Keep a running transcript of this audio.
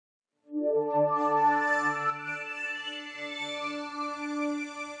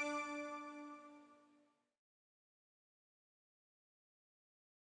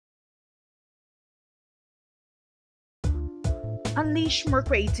Unleash more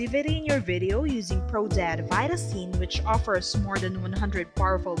creativity in your video using proDAD VitaScene, which offers more than 100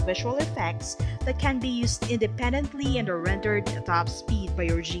 powerful visual effects that can be used independently and are rendered at top speed by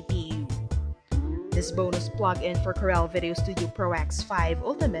your GPU. This bonus plugin for Corel VideoStudio Pro X5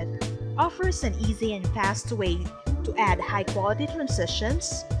 Ultimate offers an easy and fast way to add high-quality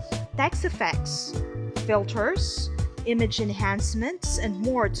transitions, text effects, filters, image enhancements, and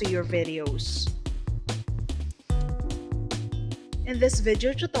more to your videos. In this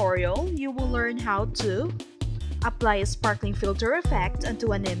video tutorial, you will learn how to apply a sparkling filter effect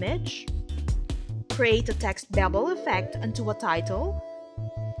onto an image, create a text bevel effect onto a title,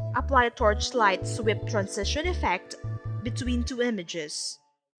 apply a torchlight sweep transition effect between two images.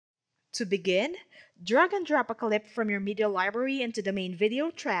 To begin, drag and drop a clip from your media library into the main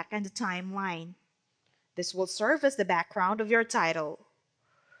video track and the timeline. This will serve as the background of your title.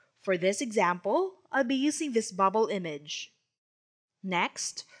 For this example, I'll be using this bubble image.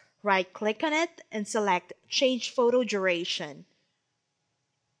 Next, right-click on it and select Change Photo Duration.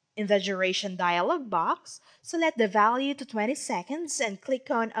 In the Duration dialog box, select the value to 20 seconds and click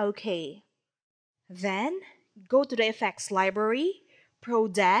on OK. Then, go to the Effects library,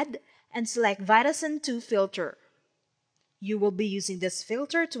 proDAD, and select VitaScene 2 Filter. You will be using this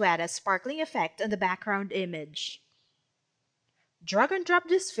filter to add a sparkling effect on the background image. Drag and drop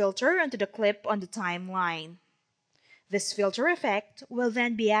this filter onto the clip on the timeline. This filter effect will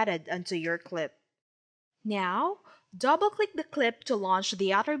then be added onto your clip. Now, double-click the clip to launch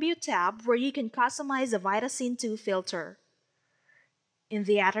the Attribute tab where you can customize the VitaScene 2 filter. In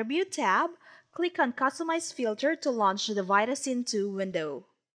the Attribute tab, click on Customize Filter to launch the VitaScene 2 window.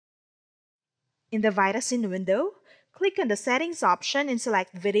 In the VitaScene window, click on the Settings option and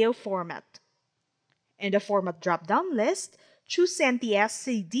select Video Format. In the Format drop-down list, choose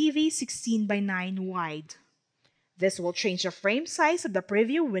NTSC DV16:9 wide. This will change the frame size of the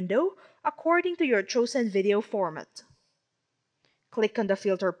preview window according to your chosen video format. Click on the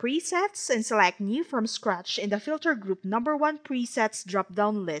Filter Presets and select New from Scratch in the Filter Group Number 1 Presets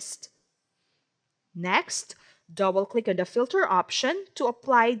drop-down list. Next, double-click on the Filter option to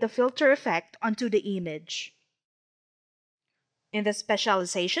apply the filter effect onto the image. In the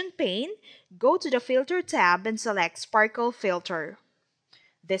Specialization pane, go to the Filter tab and select Sparkle Filter.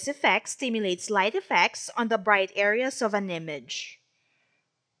 This effect stimulates light effects on the bright areas of an image.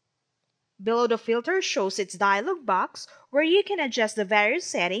 Below the filter shows its dialog box where you can adjust the various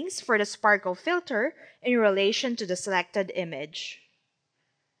settings for the sparkle filter in relation to the selected image.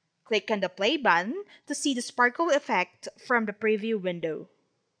 Click on the play button to see the sparkle effect from the preview window.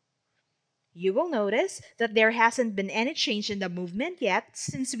 You will notice that there hasn't been any change in the movement yet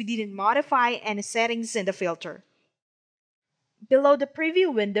since we didn't modify any settings in the filter. Below the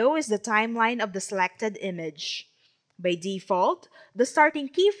preview window is the timeline of the selected image. By default, the starting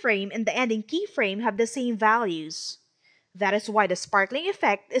keyframe and the ending keyframe have the same values. That is why the sparkling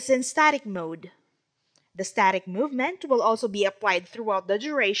effect is in static mode. The static movement will also be applied throughout the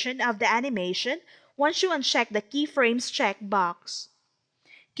duration of the animation once you uncheck the keyframes checkbox.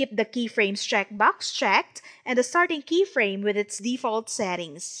 Keep the keyframes checkbox checked and the starting keyframe with its default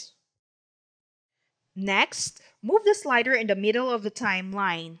settings. Next, move the slider in the middle of the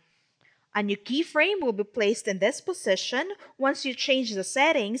timeline. A new keyframe will be placed in this position once you change the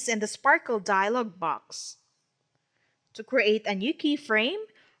settings in the Sparkle dialog box. To create a new keyframe,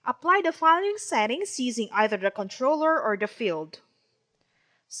 apply the following settings using either the controller or the field.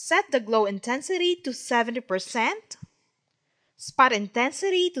 Set the glow intensity to 70%, spot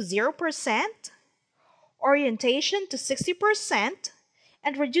intensity to 0%, orientation to 60%,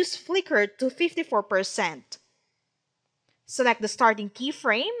 and reduce flicker to 54%. Select the starting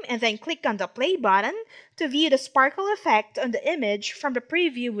keyframe and then click on the play button to view the sparkle effect on the image from the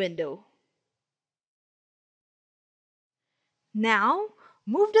preview window. Now,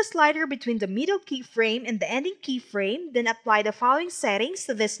 move the slider between the middle keyframe and the ending keyframe, then apply the following settings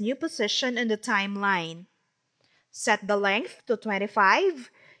to this new position in the timeline. Set the length to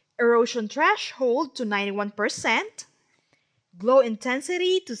 25, erosion threshold to 91%, glow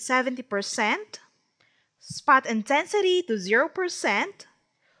intensity to 70%, spot intensity to 0%,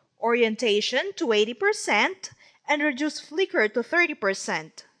 orientation to 80%, and reduce flicker to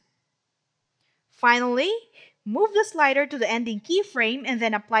 30%. Finally, move the slider to the ending keyframe and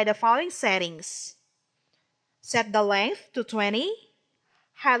then apply the following settings. Set the length to 20,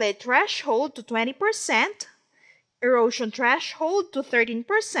 highlight threshold to 20%, erosion threshold to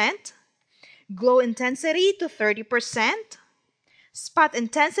 13%, glow intensity to 30%, spot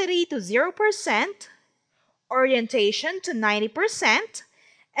intensity to 0%, orientation to 90%,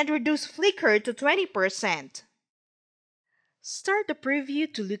 and reduce flicker to 20%. Start the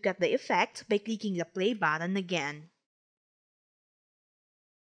preview to look at the effect by clicking the play button again.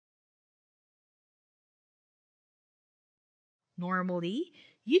 Normally,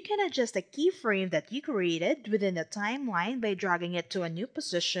 you can adjust a keyframe that you created within the timeline by dragging it to a new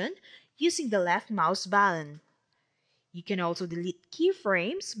position using the left mouse button. You can also delete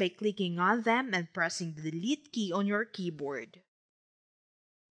keyframes by clicking on them and pressing the delete key on your keyboard.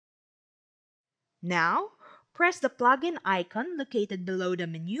 Now, press the plugin icon located below the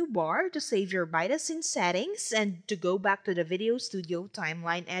menu bar to save your VitaScene settings and to go back to the VideoStudio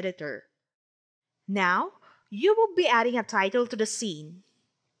timeline editor. Now, you will be adding a title to the scene.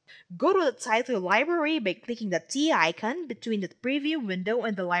 Go to the title library by clicking the T icon between the preview window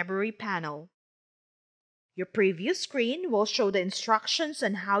and the library panel. Your preview screen will show the instructions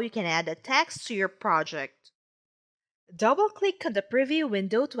on how you can add a text to your project. Double-click on the preview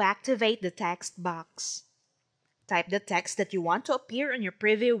window to activate the text box. Type the text that you want to appear on your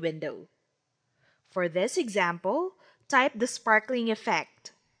preview window. For this example, type the sparkling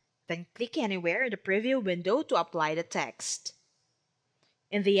effect. Then click anywhere in the preview window to apply the text.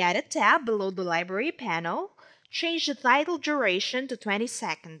 In the Edit tab below the library panel, change the title duration to 20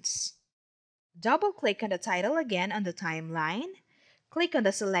 seconds. Double-click on the title again on the timeline. Click on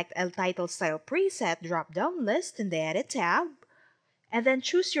the Select a Title Style preset drop-down list in the Edit tab, and then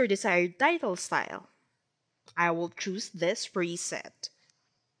choose your desired title style. I will choose this preset.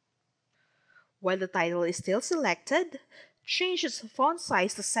 While the title is still selected, change its font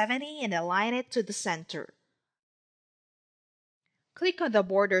size to 70 and align it to the center. Click on the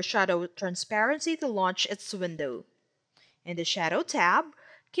Border Shadow Transparency to launch its window. In the Shadow tab,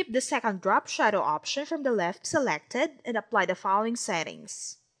 keep the second drop shadow option from the left selected and apply the following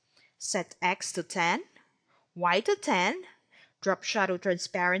settings. Set X to 10, Y to 10, drop shadow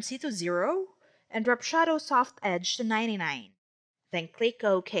transparency to 0, and drop shadow soft edge to 99. Then click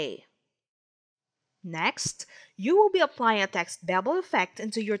OK. Next, you will be applying a text bevel effect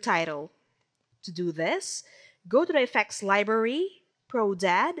into your title. To do this, go to the Effects Library,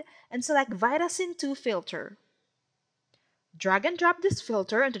 proDAD, and select VitaScene 2 Filter. Drag and drop this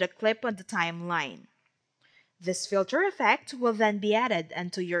filter into the clip on the timeline. This filter effect will then be added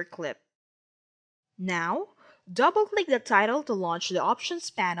into your clip. Now, double-click the title to launch the Options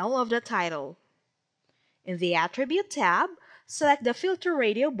panel of the title. In the Attribute tab, select the Filter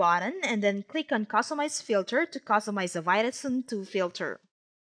Radio button and then click on Customize Filter to customize the VitaScene 2 filter.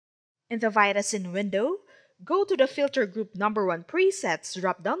 In the VitaScene window, go to the Filter Group Number 1 Presets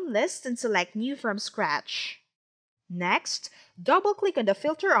drop-down list and select New from Scratch. Next, double-click on the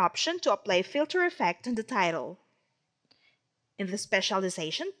Filter option to apply filter effect on the title. In the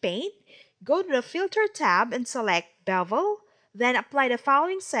Specialization pane, go to the Filter tab and select Bevel, then apply the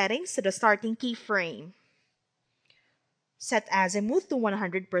following settings to the starting keyframe. Set Azimuth to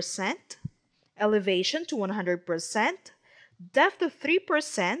 100%, Elevation to 100%, Depth to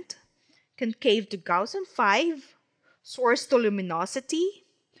 3%, Concave to Gaussian 5, Source to Luminosity,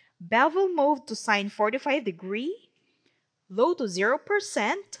 Bevel Mode to Sine 45 degree, Low to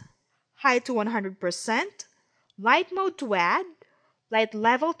 0%, High to 100%, Light Mode to Add, Light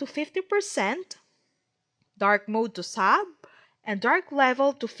Level to 50%, Dark Mode to Sub, and Dark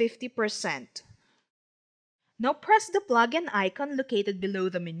Level to 50%. Now press the plugin icon located below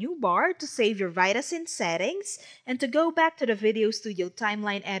the menu bar to save your VitaScene settings and to go back to the VideoStudio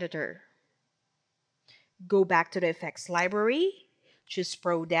timeline editor. Go back to the Effects Library, choose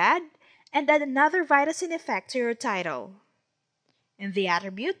proDAD, and add another VitaScene effect to your title. In the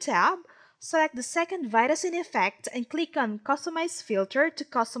Attribute tab, select the second VitaScene effect and click on Customize Filter to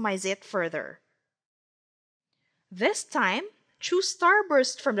customize it further. This time, choose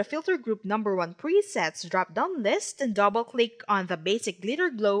Starburst from the Filter Group Number 1 Presets drop-down list and double-click on the Basic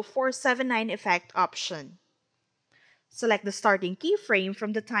Glitter Glow 479 effect option. Select the starting keyframe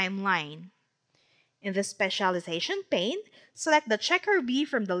from the timeline. In the Specialization pane, select the Checker B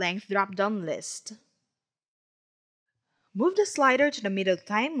from the Length drop-down list. Move the slider to the middle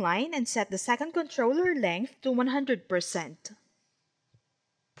timeline and set the second controller length to 100%.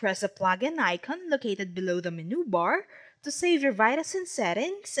 Press the plugin icon located below the menu bar to save your VitaScene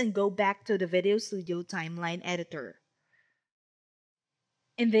settings and go back to the VideoStudio timeline editor.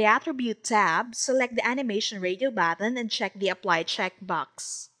 In the Attribute tab, select the Animation Radio button and check the Apply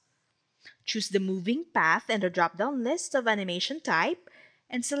checkbox. Choose the Moving Path in the drop-down list of animation type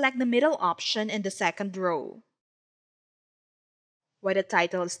and select the middle option in the second row. While the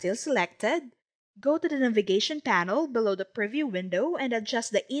title is still selected, go to the navigation panel below the preview window and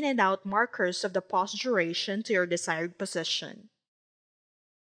adjust the in and out markers of the pause duration to your desired position.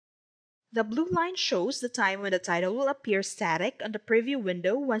 The blue line shows the time when the title will appear static on the preview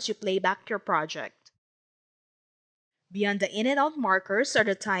window once you play back your project. Beyond the in and out markers are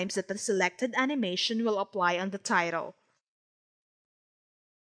the times that the selected animation will apply on the title.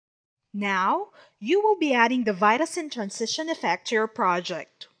 Now, you will be adding the VitaScene transition effect to your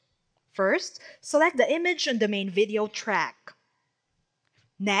project. First, select the image on the main video track.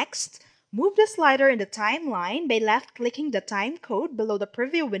 Next, move the slider in the timeline by left-clicking the time code below the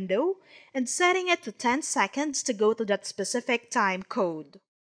preview window and setting it to 10 seconds to go to that specific time code.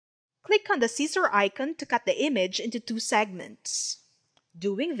 Click on the scissor icon to cut the image into 2 segments.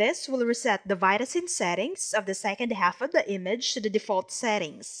 Doing this will reset the VitaScene settings of the second half of the image to the default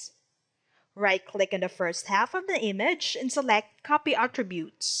settings. Right-click on the first half of the image and select Copy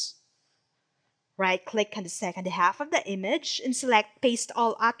Attributes. Right-click on the second half of the image and select Paste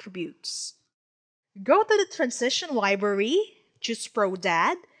All Attributes. Go to the Transition Library, choose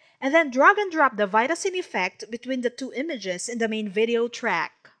proDAD, and then drag and drop the VitaScene effect between the 2 images in the main video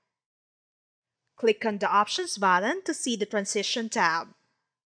track. Click on the Options button to see the Transition tab.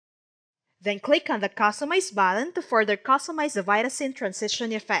 Then click on the Customize button to further customize the VitaScene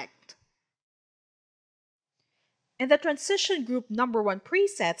transition effect. In the Transition Group Number 1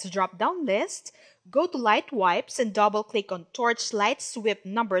 Presets drop-down list, go to Light Wipes and double-click on Torch Light Sweep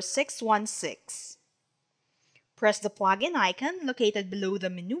number 616. Press the plugin icon located below the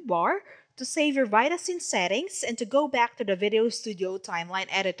menu bar to save your VitaScene settings and to go back to the VideoStudio timeline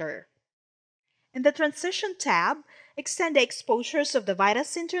editor. In the Transition tab, extend the exposures of the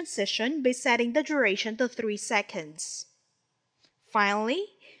VitaScene transition by setting the duration to 3 seconds. Finally,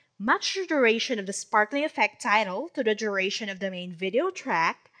 match the duration of the sparkling effect title to the duration of the main video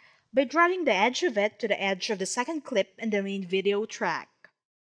track by dragging the edge of it to the edge of the second clip in the main video track.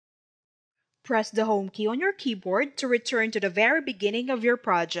 Press the Home key on your keyboard to return to the very beginning of your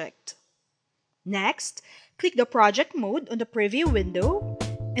project. Next, click the Project mode on the preview window,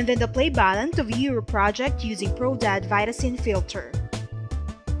 and then the Play button to view your project using proDAD VitaScene filter.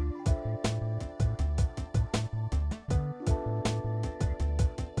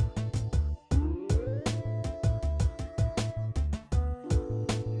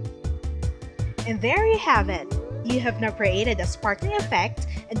 And there you have it! You have now created a sparkling effect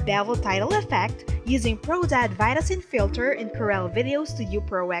and bevel title effect using proDAD VitaScene filter in Corel VideoStudio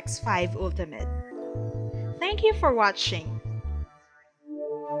Pro X5 Ultimate. Thank you for watching!